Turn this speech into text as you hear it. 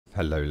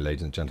Hello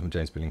ladies and gentlemen,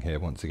 James Billing here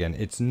once again.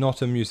 It's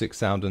not a music,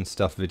 sound and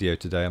stuff video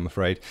today, I'm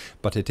afraid,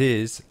 but it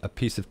is a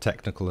piece of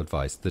technical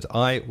advice that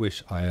I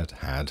wish I had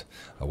had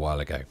a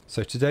while ago.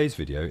 So today's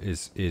video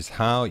is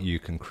how you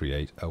can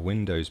create a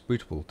Windows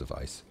bootable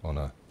device on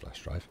a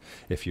flash drive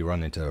if you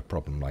run into a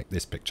problem like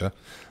this picture.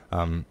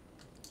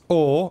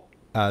 Or,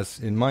 as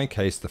in my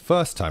case the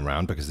first time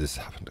round, because this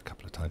happened a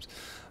couple of times,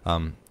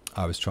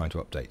 I was trying to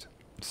update.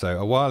 So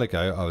a while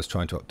ago I was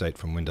trying to update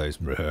from Windows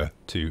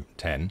to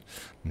 10.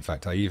 In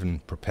fact, I even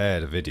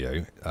prepared a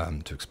video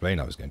to explain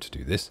I was going to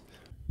do this.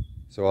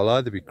 So I'll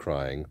either be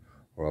crying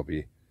or I'll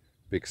be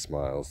big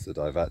smiles that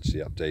I've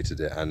actually updated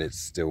it and it's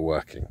still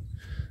working.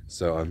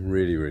 So I'm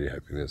really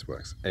hoping this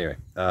works. Anyway,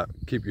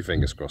 keep your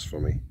fingers crossed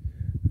for me.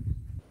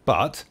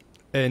 But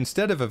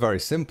instead of a very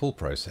simple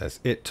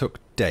process, it took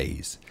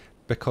days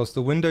because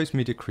the Windows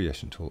Media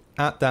Creation tool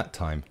at that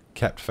time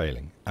kept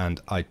failing,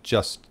 and I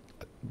just,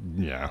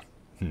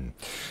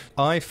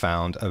 I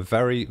found a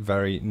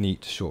very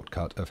neat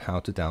shortcut of how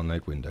to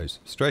download Windows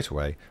straight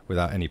away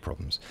without any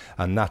problems,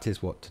 and that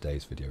is what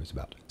today's video is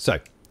about. So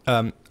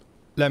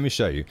let me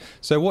show you.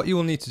 So what you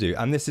will need to do,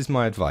 and this is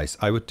my advice,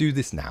 I would do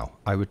this now.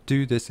 I would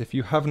do this if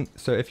you haven't.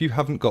 So if you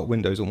haven't got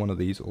Windows on one of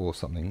these or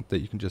something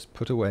that you can just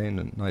put away in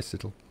a nice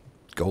little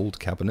gold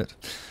cabinet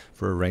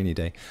for a rainy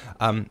day,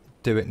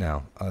 do it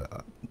now.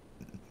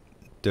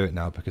 Do it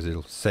now because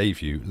it'll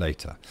save you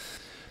later.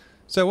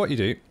 So what you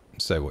do.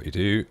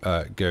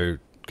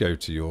 Go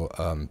to your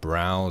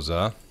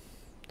browser,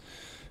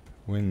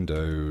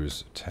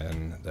 Windows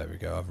 10, there we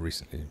go, I've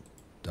recently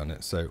done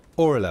it, so,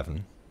 or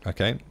 11,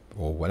 okay,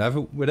 or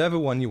whatever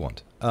one you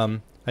want,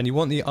 and you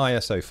want the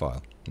ISO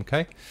file,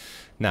 okay.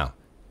 Now,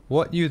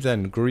 what you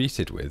then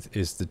greeted with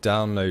is the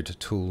download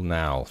tool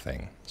now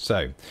thing,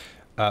 so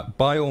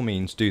by all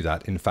means do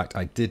that. In fact,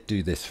 I did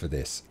do this for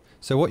this.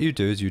 So what you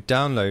do is you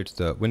download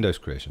the Windows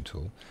Creation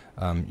tool.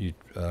 You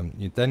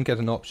then get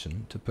an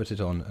option to put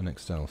it on an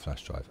external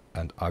flash drive,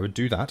 and I would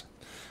do that.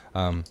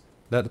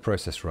 Let the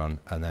process run,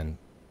 and then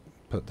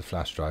put the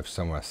flash drive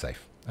somewhere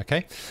safe.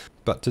 Okay,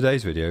 but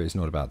today's video is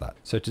not about that.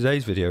 So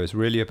today's video is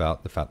really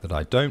about the fact that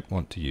I don't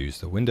want to use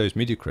the Windows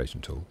Media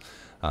Creation tool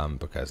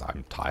because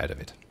I'm tired of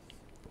it.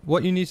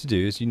 What you need to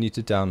do is you need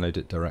to download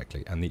it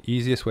directly, and the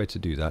easiest way to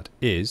do that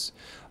is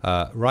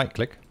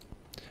right-click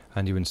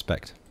and you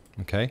inspect.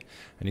 Okay,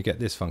 and you get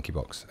this funky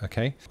box.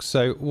 Okay,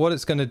 so what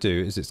it's going to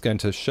do is it's going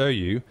to show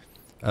you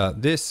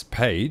this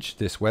page,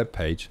 this web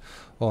page,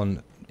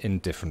 in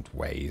different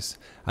ways,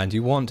 and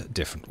you want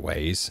different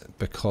ways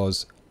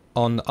because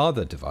on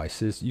other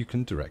devices you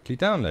can directly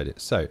download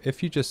it. So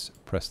if you just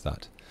press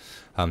that,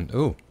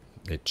 oh,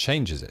 it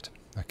changes it.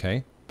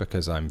 Okay,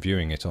 because I'm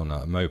viewing it on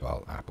a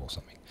mobile app or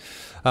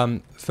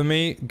something. For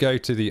me, go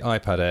to the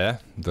iPad Air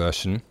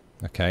version.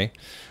 Okay,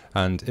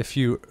 and if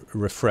you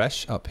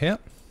refresh up here.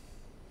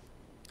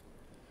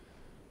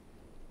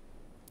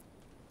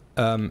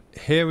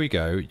 Here we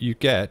go, you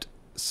get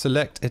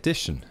select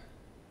edition.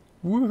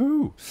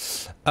 Woohoo!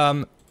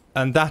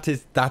 And that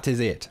is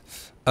it.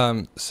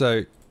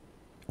 So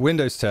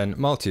Windows 10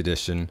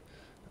 multi-edition,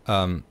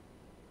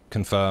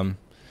 confirm.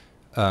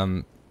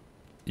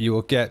 You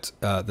will get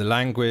the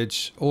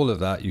language, all of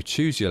that. You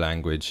choose your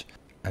language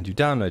and you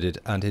download it,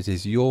 and it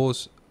is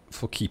yours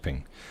for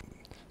keeping.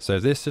 So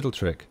this little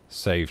trick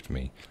saved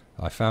me.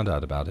 I found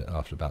out about it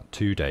after about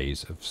 2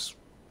 days of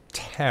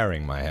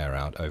tearing my hair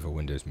out over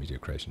Windows Media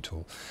Creation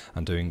tool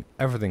and doing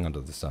everything under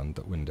the sun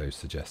that Windows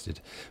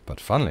suggested, but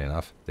funnily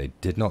enough they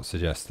did not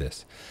suggest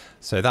this.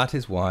 So that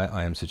is why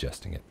I am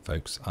suggesting it,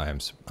 folks.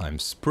 I'm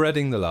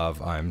spreading the love.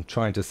 I'm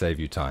trying to save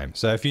you time.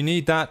 So if you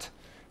need that,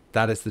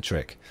 that is the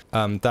trick.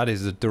 That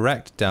is a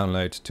direct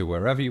download to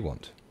wherever you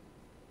want.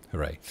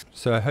 Hooray.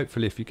 So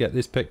hopefully if you get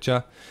this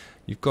picture,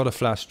 you've got a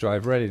flash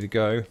drive ready to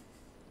go.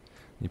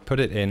 You put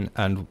it in,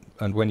 and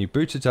when you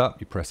boot it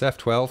up you press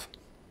F12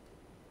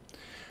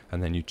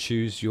 and then you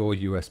choose your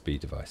USB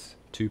device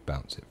to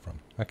bounce it from.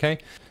 Okay,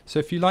 so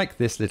if you like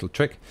this little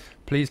trick,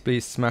 please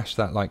smash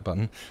that like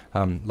button.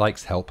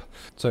 Likes help.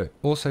 So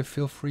also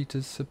feel free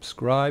to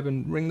subscribe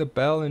and ring the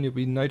bell, and you'll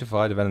be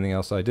notified of anything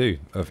else I do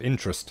of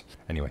interest.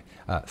 Anyway,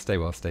 stay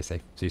well, stay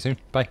safe. See you soon.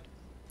 Bye.